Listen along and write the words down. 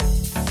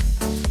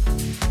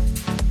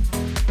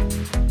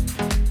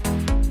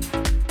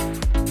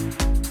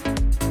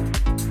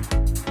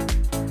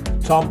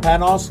Tom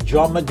Panos,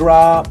 John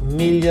McGrath, $1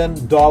 million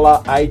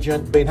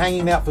agent. Been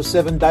hanging out for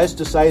 7 days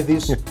to say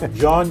this.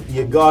 John,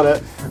 you got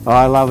it.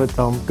 I love it,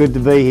 Tom. Good to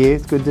be here.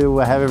 It's good to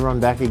have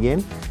everyone back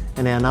again.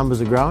 And our numbers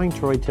are growing.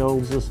 Troy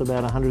tells us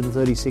about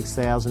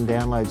 136,000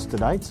 downloads to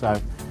date. So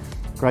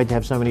great to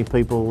have so many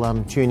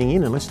people tuning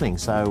in and listening.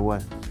 So,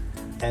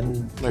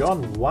 and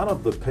John, one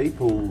of the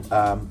people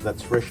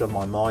that's fresh on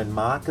my mind,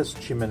 Marcus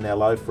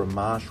Chiminello from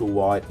Marshall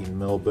White in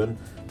Melbourne,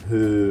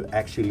 who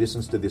actually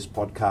listens to this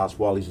podcast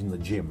while he's in the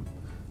gym.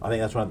 I think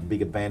that's one of the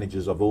big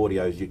advantages of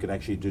audio is you can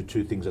actually do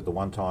two things at the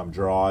one time,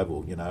 drive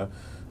or,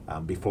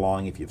 be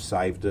flying if you've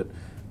saved it.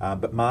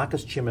 But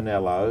Marcus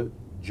Chiminello,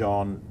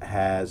 John,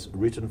 has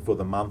written for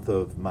the month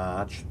of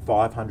March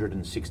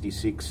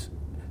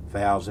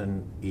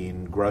 566,000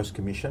 in gross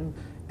commission,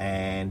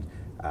 and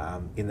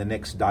in the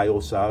next day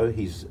or so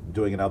he's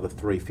doing another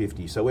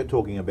 350. So we're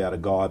talking about a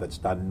guy that's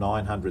done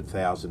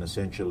 900,000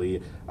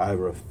 essentially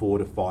over a 4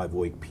 to 5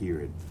 week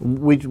period.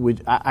 Which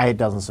it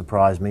doesn't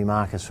surprise me.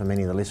 Marcus, for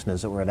many of the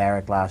listeners that were at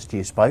AREC last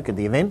year, spoke at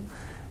the event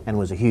and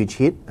was a huge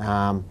hit.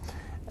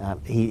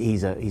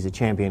 He's a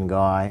champion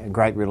guy, a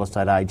great real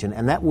estate agent,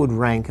 and that would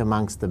rank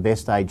amongst the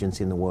best agents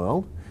in the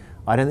world.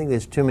 I don't think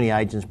there's too many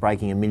agents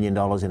breaking $1 million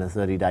in a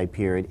 30-day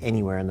period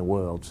anywhere in the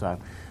world. So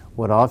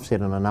what I've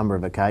said on a number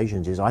of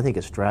occasions is I think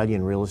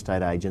Australian real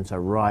estate agents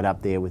are right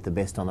up there with the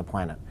best on the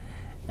planet.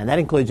 And that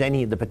includes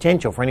the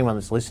potential for anyone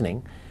that's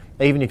listening,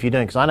 even if you're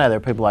doing, because I know there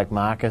are people like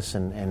Marcus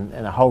and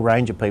a whole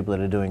range of people that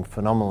are doing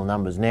phenomenal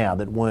numbers now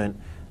that weren't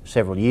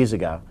several years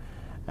ago.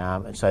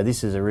 So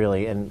this is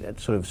and it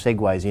sort of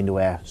segues into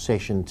our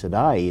session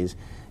today is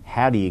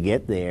how do you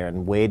get there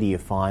and where do you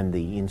find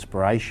the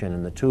inspiration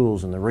and the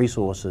tools and the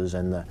resources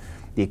and the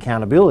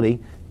accountability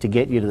to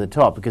get you to the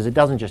top, because it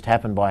doesn't just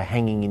happen by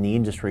hanging in the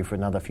industry for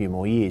another few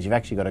more years. You've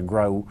actually got to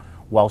grow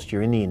whilst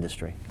you're in the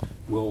industry.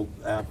 Well,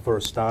 for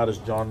starters,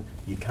 John,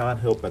 you can't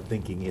help but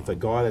thinking if a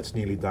guy that's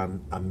nearly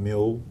done $1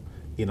 million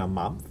in a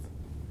month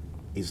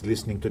is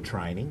listening to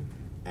training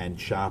and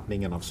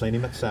sharpening, and I've seen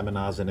him at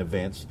seminars and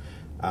events,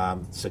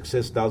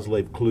 success does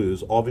leave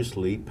clues.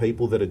 Obviously,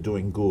 people that are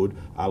doing good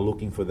are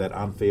looking for that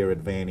unfair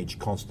advantage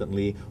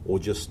constantly or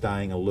just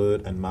staying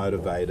alert and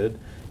motivated.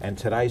 And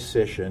today's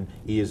session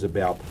is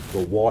about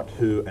the what,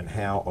 who and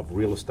how of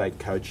real estate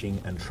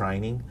coaching and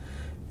training.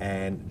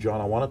 And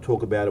John, I want to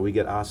talk about it. We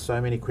get asked so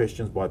many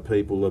questions by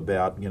people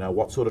about,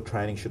 what sort of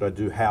training should I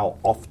do, how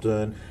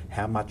often,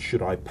 how much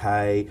should I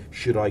pay,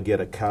 should I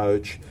get a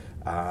coach,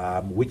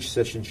 which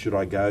session should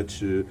I go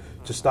to.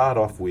 To start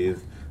off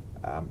with,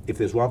 if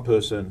there's one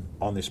person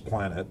on this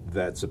planet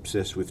that's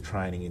obsessed with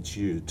training, it's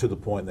you, to the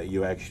point that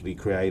you actually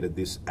created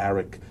this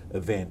AREC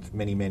event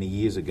many, many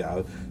years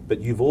ago.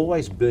 But you've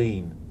always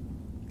been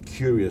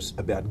curious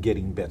about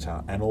getting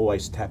better and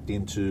always tapped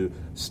into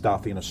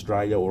stuff in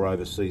Australia or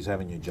overseas,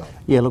 haven't you, John?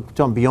 Yeah, look,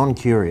 John, beyond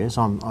curious,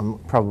 I'm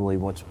probably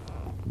what's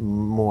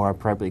more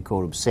appropriately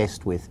called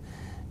obsessed with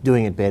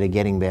doing it better,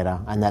 getting better,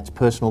 and that's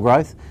personal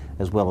growth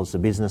as well as the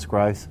business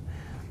growth.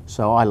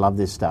 So I love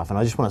this stuff, and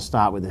I just want to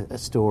start with a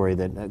story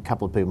that a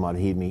couple of people might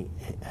have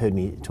heard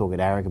me talk at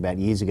AREC about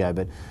years ago,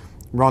 but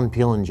Ron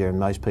Pillinger, and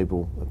most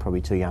people are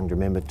probably too young to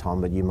remember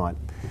Tom, but you might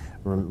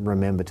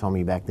remember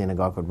Tommy back then, a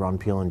guy called Ron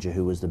Pillinger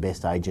who was the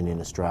best agent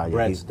in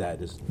Australia.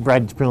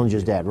 Brad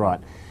Pillinger's dad, right.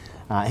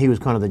 He was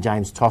kind of the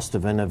James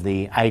Tostovan of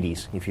the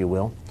 80s, if you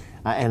will,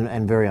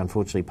 and very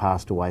unfortunately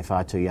passed away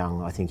far too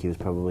young. I think he was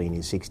probably in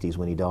his 60s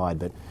when he died,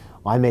 but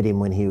I met him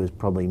when he was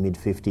probably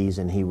mid-50s,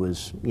 and he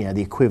was,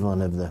 the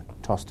equivalent of the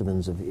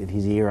Tostovans of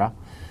his era.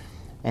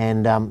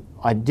 And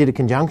I did a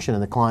conjunction,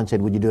 and the client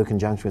said, "Would you do a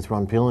conjunction with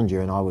Ron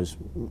Pillinger?" And I was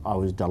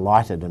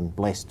delighted and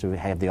blessed to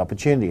have the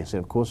opportunity. I said,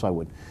 "Of course I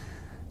would."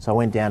 So I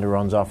went down to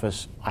Ron's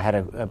office. I had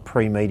a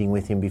pre-meeting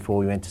with him before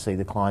we went to see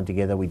the client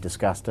together. We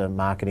discussed a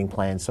marketing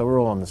plan, so we're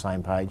all on the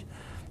same page.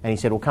 And he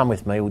said, "Well, come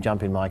with me. We'll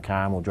jump in my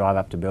car and we'll drive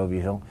up to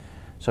Bellevue Hill."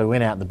 So we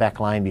went out the back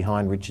lane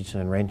behind Richardson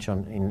and Wrench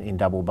in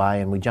Double Bay,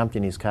 and we jumped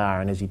in his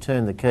car, and as he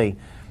turned the key,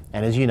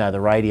 and as you know,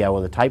 the radio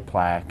or the tape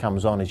player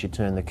comes on as you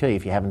turn the key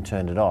if you haven't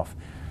turned it off.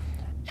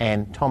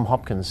 And Tom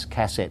Hopkins'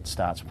 cassette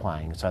starts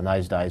playing. So in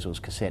those days it was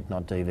cassette,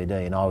 not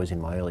DVD, and I was in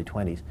my early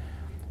 20s.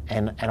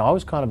 And I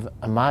was kind of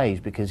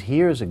amazed, because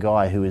here is a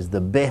guy who is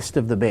the best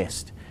of the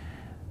best,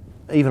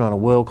 even on a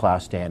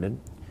world-class standard,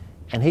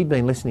 and he'd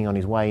been listening on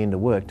his way into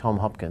work, Tom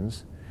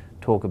Hopkins,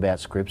 talk about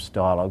scripts,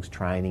 dialogues,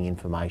 training,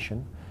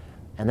 information.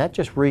 And that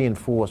just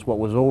reinforced what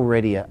was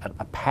already a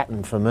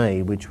pattern for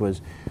me, which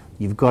was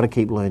you've got to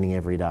keep learning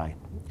every day.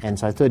 And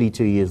so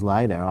 32 years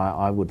later,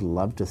 I would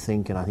love to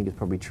think, and I think it's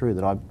probably true,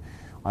 that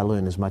I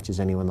learn as much as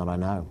anyone that I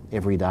know.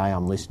 Every day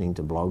I'm listening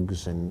to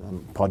blogs and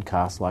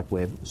podcasts like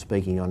we're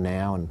speaking on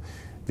now, and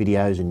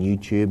videos and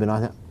YouTube.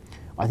 And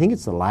I think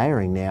it's the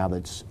layering now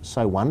that's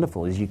so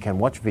wonderful, is you can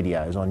watch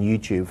videos on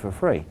YouTube for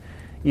free.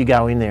 You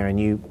go in there and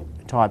you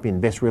type in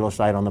best real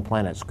estate on the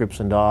planet, scripts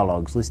and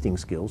dialogues, listing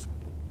skills.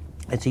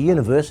 It's a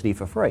university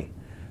for free.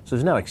 So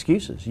there's no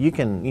excuses. You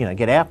can,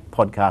 get our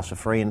podcast for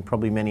free, and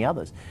probably many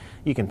others.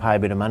 You can pay a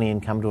bit of money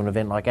and come to an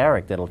event like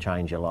AREC that'll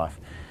change your life.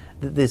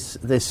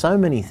 there's so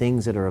many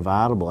things that are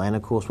available, and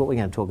of course what we're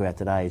going to talk about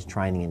today is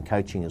training and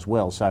coaching as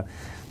well. So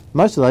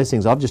most of those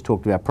things I've just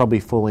talked about probably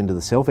fall into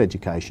the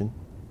self-education.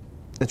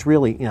 It's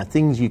really,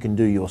 things you can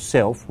do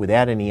yourself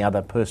without any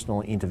other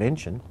personal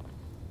intervention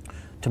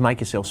to make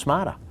yourself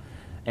smarter.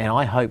 And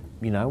I hope,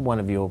 one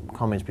of your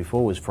comments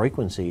before was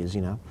frequency is,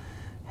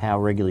 how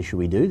regularly should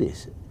we do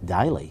this?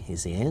 Daily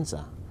is the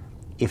answer,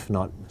 if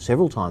not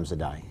several times a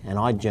day. And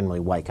I generally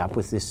wake up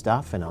with this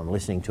stuff and I'm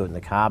listening to it in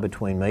the car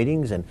between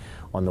meetings and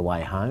on the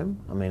way home.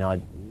 I mean,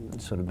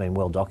 it's sort of been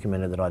well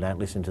documented that I don't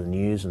listen to the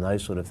news and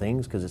those sort of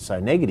things because it's so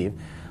negative.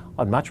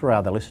 I'd much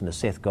rather listen to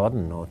Seth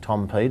Godin or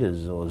Tom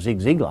Peters or Zig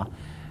Ziglar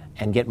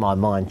and get my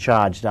mind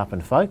charged up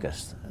and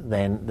focused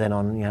than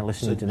on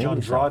listening to John,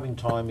 negative driving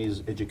time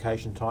is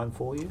education time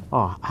for you?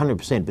 Oh,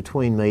 100%.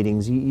 Between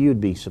meetings, you'd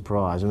be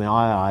surprised. I mean,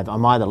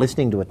 I'm either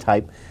listening to a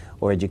tape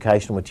or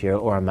educational material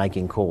or I'm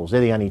making calls.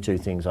 They're the only two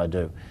things I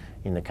do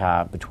in the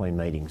car between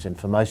meetings. And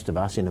for most of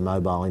us in a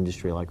mobile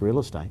industry like real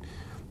estate,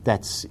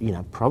 that's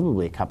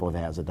probably a couple of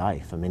hours a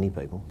day for many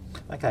people.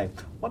 Okay,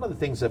 one of the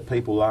things that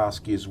people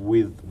ask is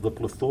with the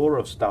plethora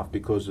of stuff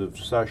because of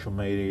social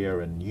media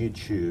and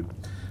YouTube,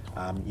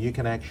 you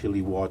can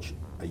actually watch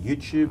a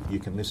YouTube, you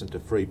can listen to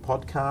free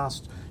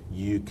podcasts,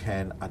 you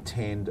can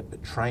attend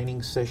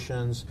training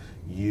sessions,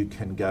 you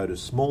can go to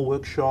small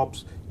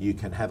workshops, you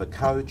can have a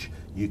coach,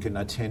 you can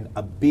attend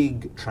a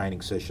big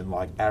training session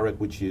like ARIC,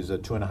 which is a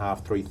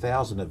 2,500,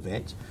 3,000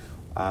 event.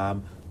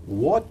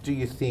 What do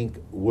you think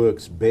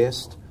works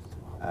best?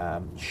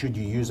 Should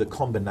you use a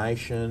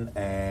combination?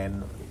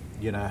 And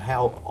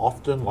how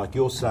often, like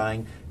you're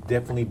saying,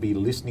 definitely be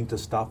listening to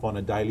stuff on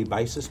a daily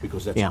basis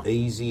because that's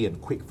easy and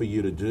quick for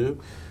you to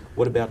do.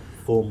 What about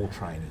formal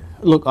training?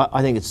 Look,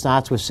 I think it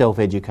starts with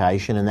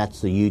self-education, and that's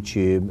the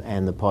YouTube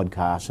and the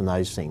podcast and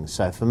those things.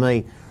 So for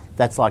me,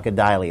 that's like a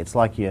daily. It's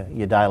like your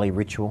daily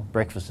ritual,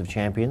 breakfast of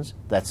champions,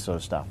 that sort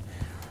of stuff.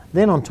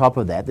 Then on top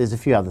of that, there's a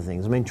few other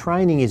things. I mean,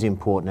 training is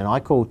important, and I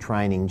call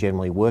training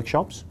generally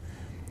workshops.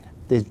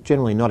 There's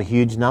generally not a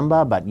huge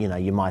number, but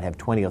you might have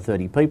 20 or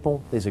 30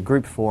 people. There's a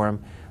group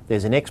forum.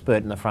 There's an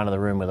expert in the front of the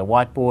room with a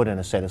whiteboard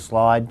and a set of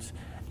slides,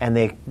 and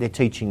they're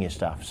teaching you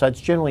stuff. So it's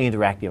generally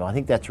interactive. I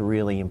think that's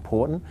really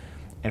important.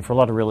 And for a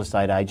lot of real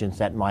estate agents,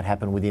 that might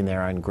happen within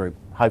their own group.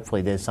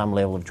 Hopefully there's some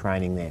level of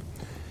training there.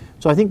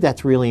 So I think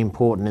that's really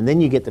important. And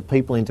then you get the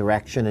people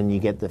interaction and you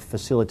get the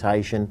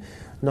facilitation,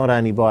 not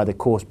only by the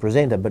course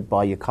presenter, but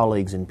by your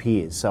colleagues and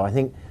peers. So I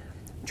think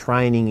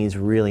training is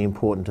really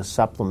important to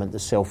supplement the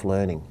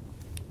self-learning.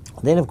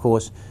 Then, of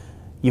course,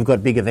 you've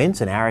got big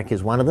events, and ARIC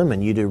is one of them,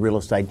 and you do real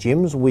estate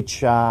gyms,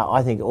 which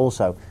I think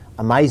also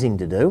amazing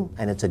to do,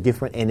 and it's a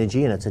different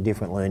energy and it's a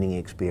different learning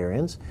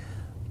experience,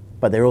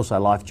 but they're also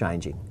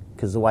life-changing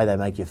because the way they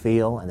make you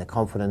feel and the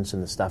confidence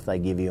and the stuff they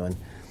give you, and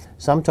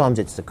sometimes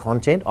it's the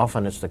content,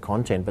 often it's the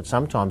content, but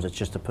sometimes it's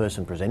just the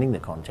person presenting the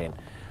content.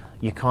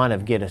 You kind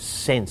of get a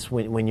sense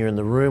when you're in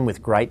the room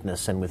with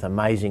greatness and with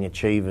amazing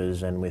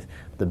achievers and with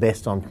the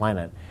best on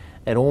planet,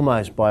 it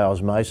almost by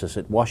osmosis,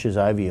 it washes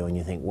over you and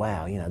you think,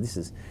 wow, this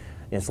is...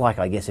 It's like,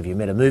 I guess, if you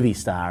met a movie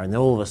star and then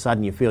all of a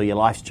sudden you feel your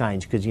life's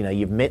changed because,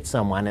 you've met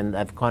someone and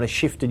they've kind of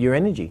shifted your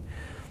energy.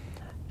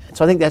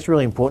 So I think that's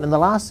really important. And the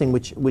last thing,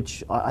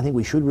 which I think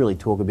we should really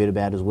talk a bit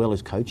about as well,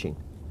 is coaching.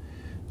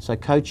 So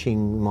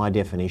coaching, my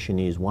definition,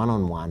 is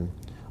one-on-one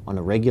on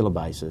a regular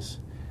basis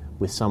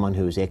with someone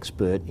who is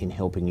expert in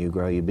helping you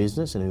grow your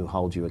business and who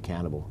holds you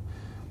accountable.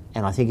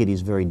 And I think it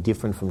is very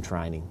different from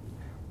training,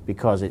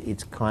 because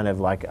it's kind of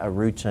like a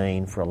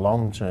routine for a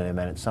long term,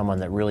 and it's someone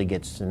that really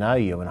gets to know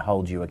you and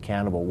holds you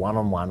accountable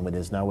one-on-one where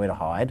there's nowhere to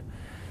hide,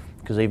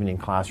 because even in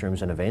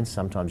classrooms and events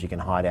sometimes you can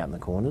hide out in the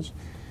corners.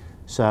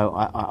 So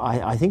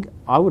I think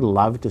I would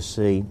love to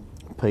see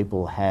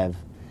people have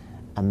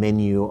a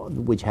menu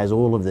which has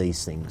all of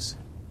these things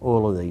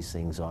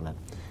on it.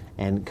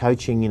 And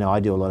coaching, I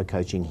do a lot of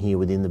coaching here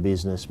within the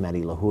business.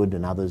 Matty LaHood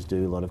and others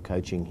do a lot of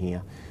coaching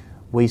here.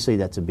 We see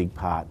that's a big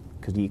part,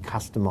 because you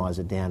customise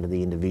it down to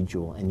the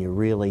individual, and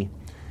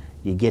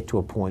you get to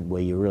a point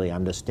where you really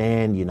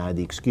understand,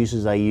 the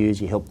excuses they use,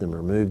 you help them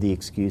remove the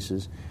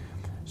excuses.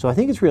 So I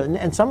think it's really,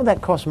 and some of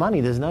that costs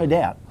money, there's no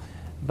doubt.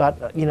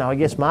 But, I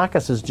guess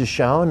Marcus has just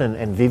shown,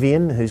 and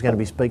Vivian, who's going to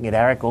be speaking at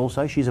ARIC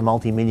also, she's a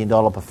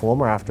multi-million-dollar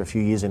performer after a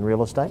few years in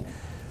real estate.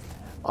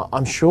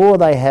 I'm sure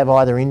they have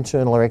either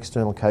internal or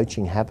external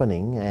coaching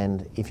happening,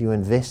 and if you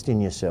invest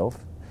in yourself,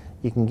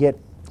 you can get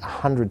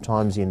 100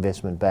 times the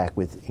investment back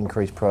with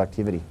increased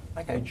productivity.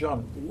 Okay,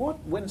 John,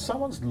 when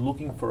someone's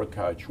looking for a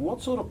coach,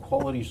 what sort of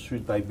qualities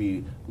should they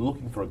be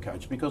looking for a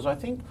coach? Because I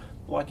think,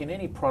 like in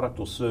any product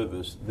or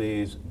service,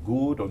 there's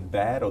good and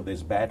bad, or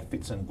there's bad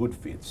fits and good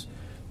fits.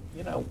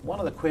 One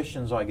of the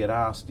questions I get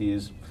asked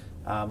is,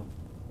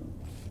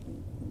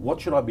 what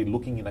should I be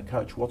looking in a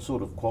coach? What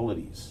sort of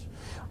qualities?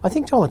 I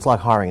think, Tom, it's like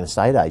hiring an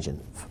estate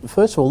agent.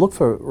 First of all, look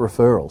for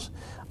referrals.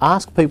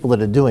 Ask people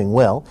that are doing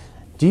well,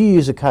 do you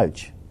use a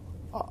coach?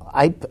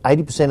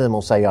 80% of them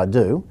will say, I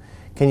do.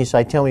 Can you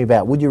say, tell me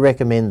about, would you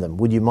recommend them?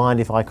 Would you mind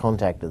if I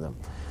contacted them?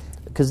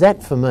 because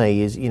that for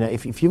me is,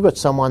 if you've got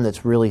someone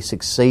that's really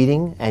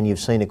succeeding and you've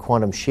seen a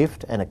quantum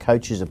shift and a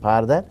coach is a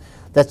part of that,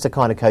 that's the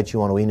kind of coach you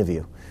want to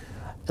interview.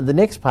 And the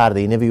next part of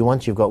the interview,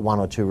 once you've got one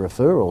or two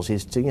referrals,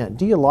 is to,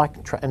 do you like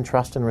and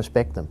trust and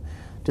respect them?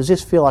 Does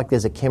this feel like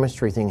there's a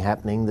chemistry thing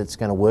happening that's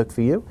going to work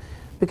for you?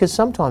 Because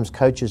sometimes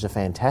coaches are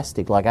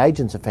fantastic, like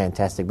agents are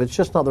fantastic, but it's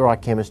just not the right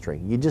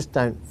chemistry. You just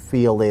don't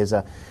feel there's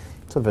a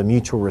sort of a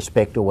mutual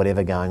respect or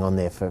whatever going on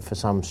there for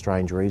some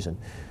strange reason.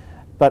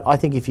 But I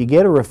think if you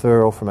get a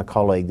referral from a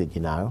colleague that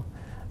you know,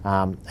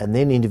 and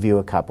then interview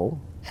a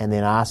couple, and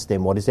then ask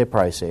them what is their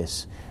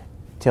process,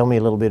 tell me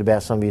a little bit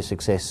about some of your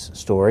success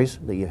stories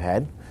that you've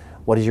had,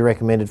 what is your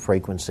recommended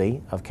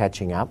frequency of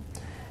catching up,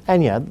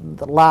 and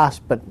the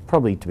last, but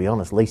probably to be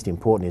honest, least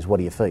important is what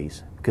are your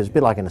fees? Because a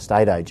bit like an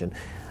estate agent,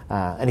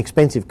 an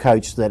expensive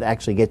coach that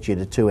actually gets you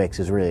to 2x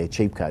is really a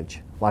cheap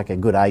coach, like a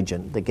good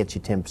agent that gets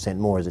you 10%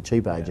 more as a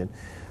cheap agent.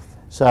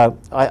 So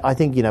I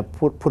think,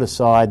 put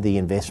aside the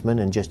investment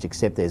and just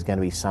accept there's going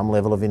to be some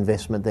level of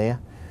investment there.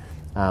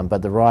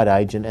 But the right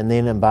agent, and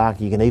then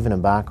you can even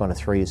embark on a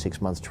 3 to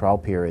 6 months trial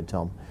period,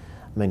 Tom.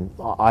 I mean,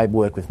 I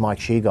work with Mike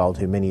Sheargold,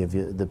 who many of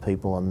the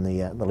people on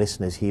the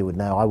listeners here would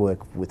know. I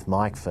work with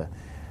Mike for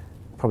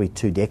probably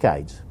 2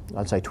 decades.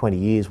 I'd say 20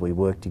 years we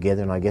worked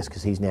together, and I guess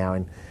because he's now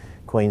in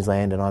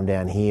Queensland and I'm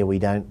down here, we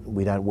don't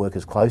work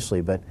as closely,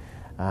 but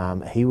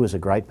he was a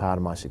great part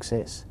of my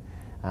success.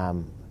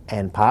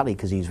 And partly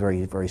because he's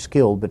very, very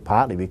skilled, but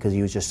partly because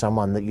he was just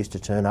someone that used to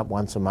turn up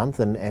once a month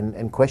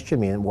and question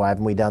me, and why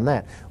haven't we done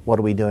that? What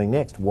are we doing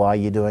next? Why are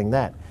you doing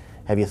that?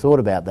 Have you thought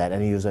about that?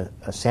 And he was a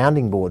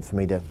sounding board for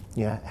me to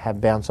have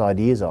bounce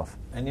ideas off.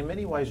 And in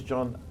many ways,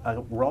 John,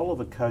 a role of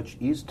a coach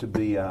is to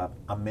be a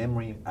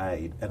memory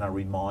aid and a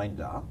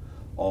reminder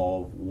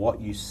of what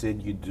you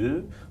said you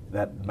do,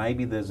 that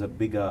maybe there's a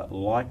bigger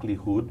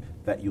likelihood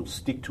that you'll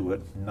stick to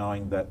it,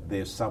 knowing that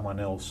there's someone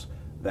else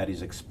that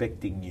is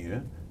expecting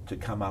you to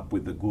come up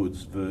with the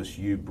goods versus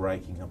you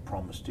breaking a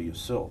promise to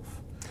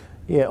yourself.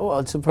 Yeah, well,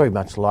 it's very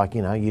much like,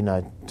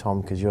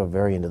 Tom, because you're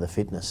very into the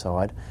fitness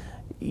side,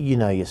 you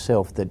know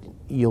yourself that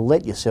you'll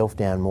let yourself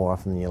down more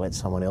often than you let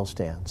someone else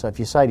down. So if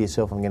you say to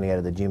yourself, I'm going to go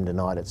to the gym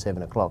tonight at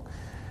 7 o'clock,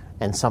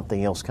 and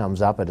something else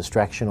comes up, a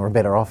distraction or a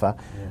better offer,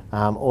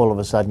 all of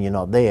a sudden you're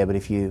not there. But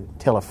if you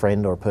tell a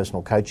friend or a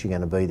personal coach you're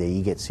going to be there,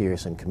 you get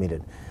serious and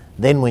committed.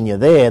 Then when you're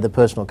there, the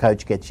personal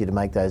coach gets you to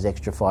make those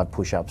extra 5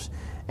 push-ups,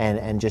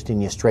 and just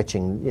in your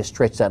stretching, you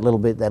stretch that little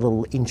bit, that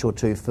little inch or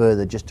two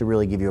further, just to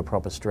really give you a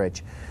proper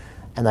stretch.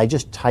 And they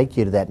just take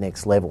you to that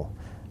next level.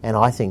 And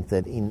I think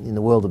that in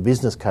the world of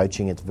business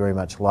coaching, it's very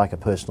much like a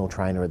personal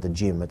trainer at the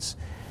gym. It's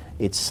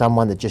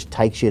someone that just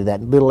takes you to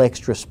that little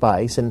extra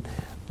space. And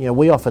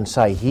we often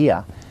say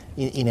here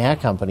in our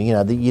company,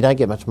 that you don't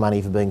get much money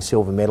for being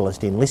silver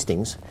medalist in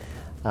listings.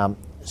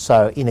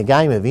 So in a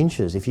game of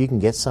inches, if you can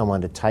get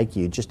someone to take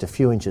you just a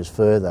few inches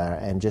further,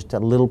 and just a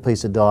little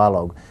piece of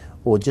dialogue,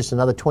 or just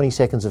another 20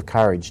 seconds of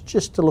courage,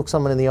 just to look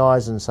someone in the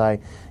eyes and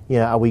say,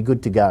 are we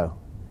good to go?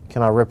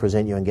 Can I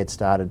represent you and get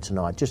started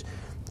tonight? Just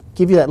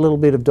give you that little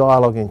bit of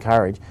dialogue and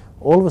courage.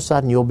 All of a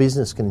sudden your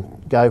business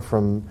can go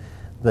from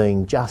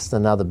being just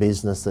another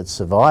business that's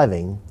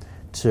surviving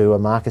to a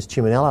Marcus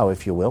Chiminello,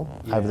 if you will,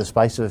 over the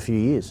space of a few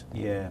years.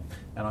 Yeah,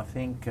 and I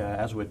think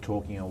as we're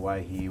talking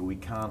away here, we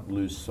can't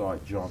lose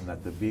sight, John,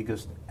 that the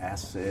biggest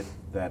asset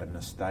that an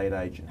estate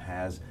agent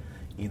has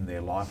in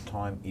their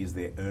lifetime is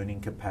their earning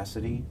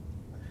capacity.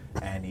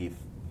 And if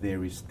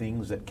there is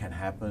things that can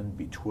happen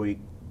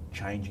between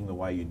changing the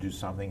way you do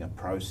something, a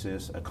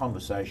process, a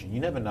conversation, you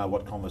never know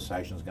what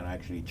conversation is going to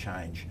actually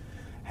change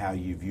how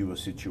you view a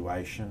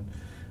situation.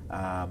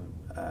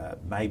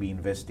 Maybe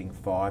investing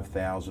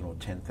 $5,000 or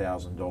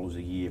 $10,000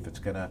 a year, if it's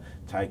going to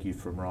take you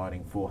from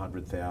writing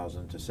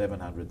 $400,000 to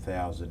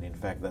 $700,000, in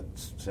fact, that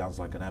sounds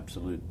like an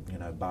absolute,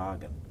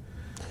 bargain.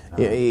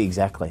 Yeah,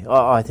 exactly.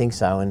 I think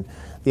so. And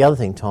the other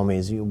thing, Tom,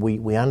 is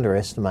we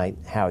underestimate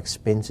how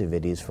expensive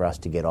it is for us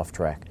to get off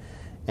track.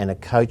 And a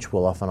coach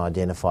will often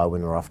identify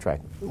when we're off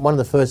track. One of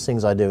the first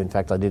things I do, in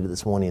fact, I did it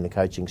this morning in a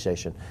coaching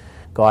session.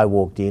 Guy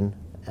walked in.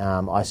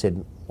 I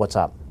said, "What's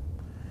up?"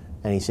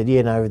 And he said,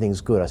 "Yeah, no,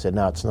 everything's good." I said,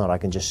 "No, it's not. I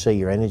can just see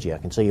your energy. I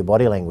can see your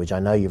body language. I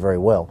know you very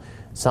well.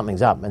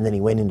 Something's up." And then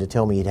he went in to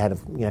tell me he'd had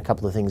a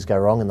couple of things go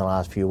wrong in the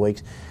last few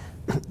weeks.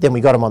 Then we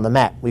got him on the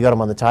mat. We got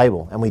him on the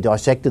table, and we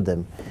dissected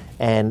them.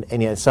 And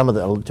some of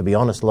the, to be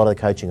honest, a lot of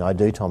the coaching I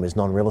do, Tom, is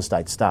non-real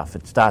estate stuff.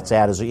 It starts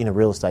out as in a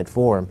real estate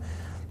forum,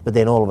 but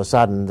then all of a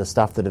sudden the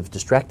stuff that have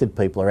distracted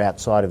people are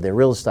outside of their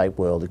real estate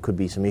world. It could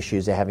be some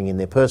issues they're having in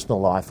their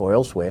personal life or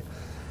elsewhere.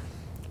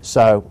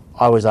 So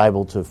I was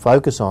able to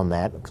focus on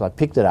that because I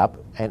picked it up,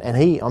 and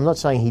I'm not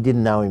saying he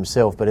didn't know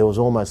himself, but it was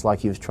almost like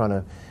he was trying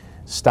to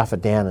stuff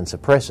it down and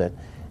suppress it.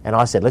 And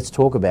I said, let's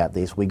talk about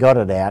this. We got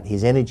it out.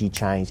 His energy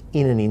changed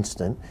in an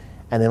instant.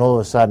 And then all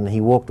of a sudden he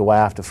walked away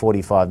after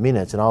 45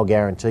 minutes, and I'll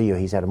guarantee you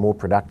he's had a more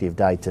productive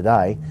day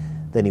today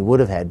than he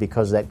would have had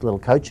because of that little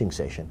coaching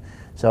session.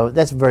 So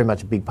that's very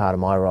much a big part of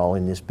my role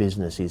in this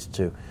business, is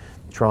to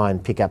try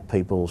and pick up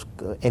people's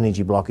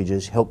energy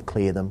blockages, help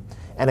clear them,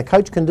 And a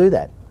coach can do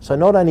that. So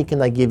not only can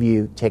they give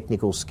you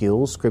technical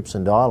skills, scripts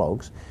and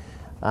dialogues,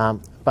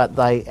 but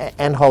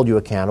and hold you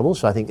accountable.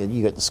 So I think that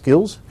you got the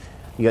skills,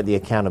 you got the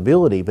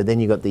accountability, but then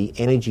you got the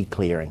energy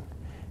clearing.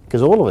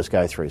 Because all of us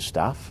go through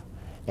stuff.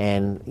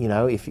 And, you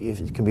know, if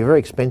it can be very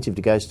expensive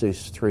to go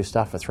through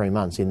stuff for 3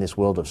 months in this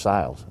world of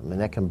sales. I mean,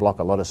 that can block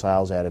a lot of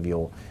sales out of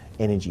your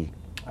energy.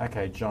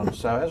 Okay, John,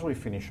 so as we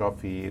finish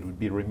off here, it would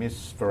be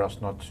remiss for us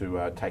not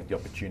to take the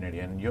opportunity,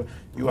 and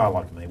you are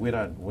like me, we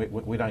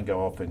don't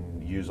go off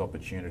and use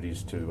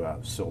opportunities to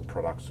sell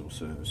products or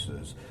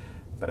services,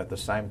 but at the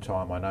same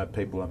time I know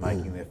people are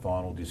making their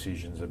final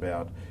decisions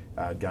about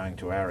going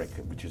to ARIC,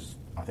 which is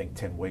I think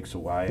 10 weeks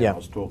away. Yeah. And I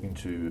was talking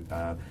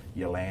to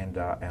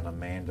Yolanda and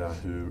Amanda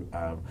who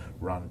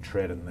run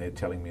Tread, and they're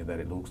telling me that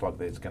it looks like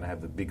it's going to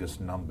have the biggest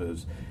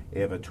numbers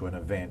ever to an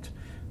event.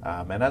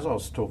 And as I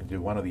was talking to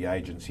one of the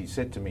agents, he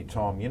said to me,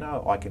 Tom, you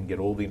know, I can get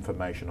all the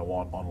information I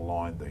want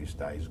online these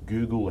days.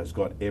 Google has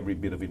got every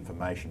bit of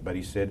information. But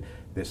he said,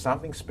 there's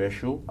something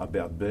special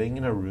about being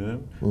in a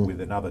room with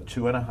another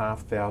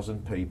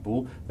 2,500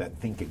 people that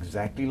think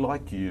exactly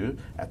like you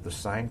at the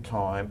same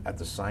time, at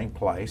the same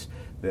place,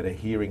 that are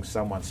hearing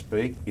someone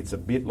speak. It's a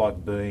bit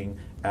like being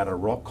at a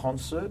rock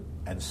concert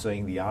and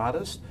seeing the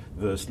artist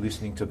versus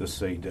listening to the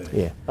CD.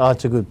 Yeah,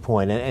 it's a good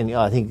point. And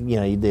I think, you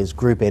know, there's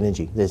group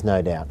energy, there's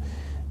no doubt.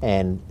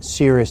 And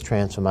serious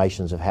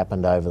transformations have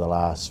happened over the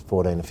last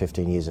 14 or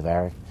 15 years of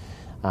ARIC.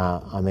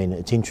 I mean,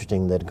 it's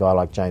interesting that a guy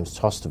like James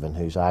Tostovan,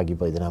 who's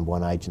arguably the number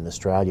one agent in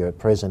Australia at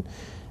present,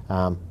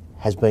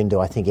 has been to,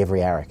 I think,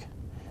 every ARIC.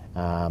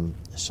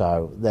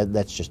 So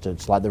that's just,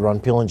 it's like the Ron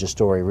Pillinger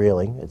story,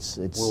 really. It's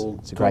a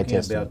great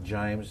testament. Talking about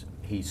James,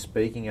 he's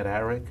speaking at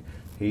ARIC.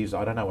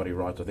 I don't know what he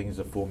writes, I think he's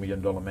a $4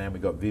 million man.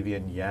 We've got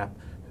Vivian Yap,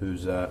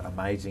 who's an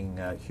amazing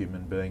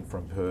human being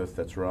from Perth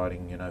that's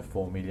writing, you know,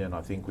 $4 million.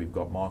 I think we've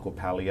got Michael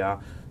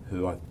Pallier,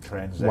 who I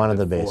transacted one of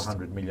the best.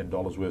 $400 million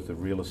worth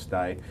of real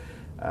estate.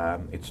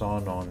 It's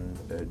on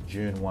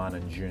June 1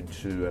 and June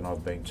 2, and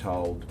I've been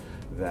told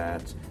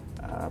that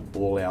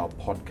all our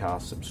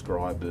podcast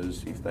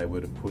subscribers, if they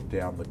were to put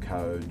down the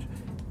code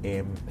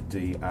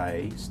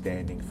MDA,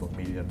 standing for $1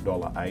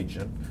 Million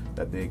Agent,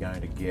 that they're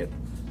going to get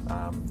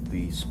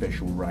the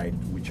special rate,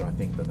 which I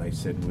think that they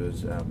said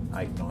was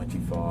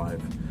 $8.95.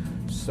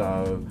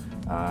 So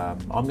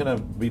I'm going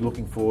to be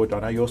looking forward. I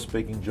know you're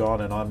speaking,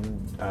 John, and I'm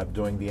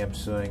doing the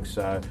emceeing,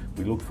 so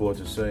we look forward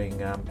to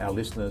seeing our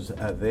listeners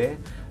there.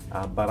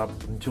 But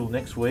up until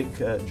next week,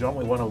 John,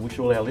 we want to wish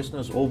all our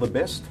listeners all the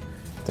best.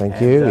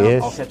 Thank you.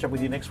 Yes. I'll catch up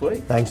with you next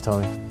week. Thanks,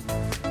 Tommy.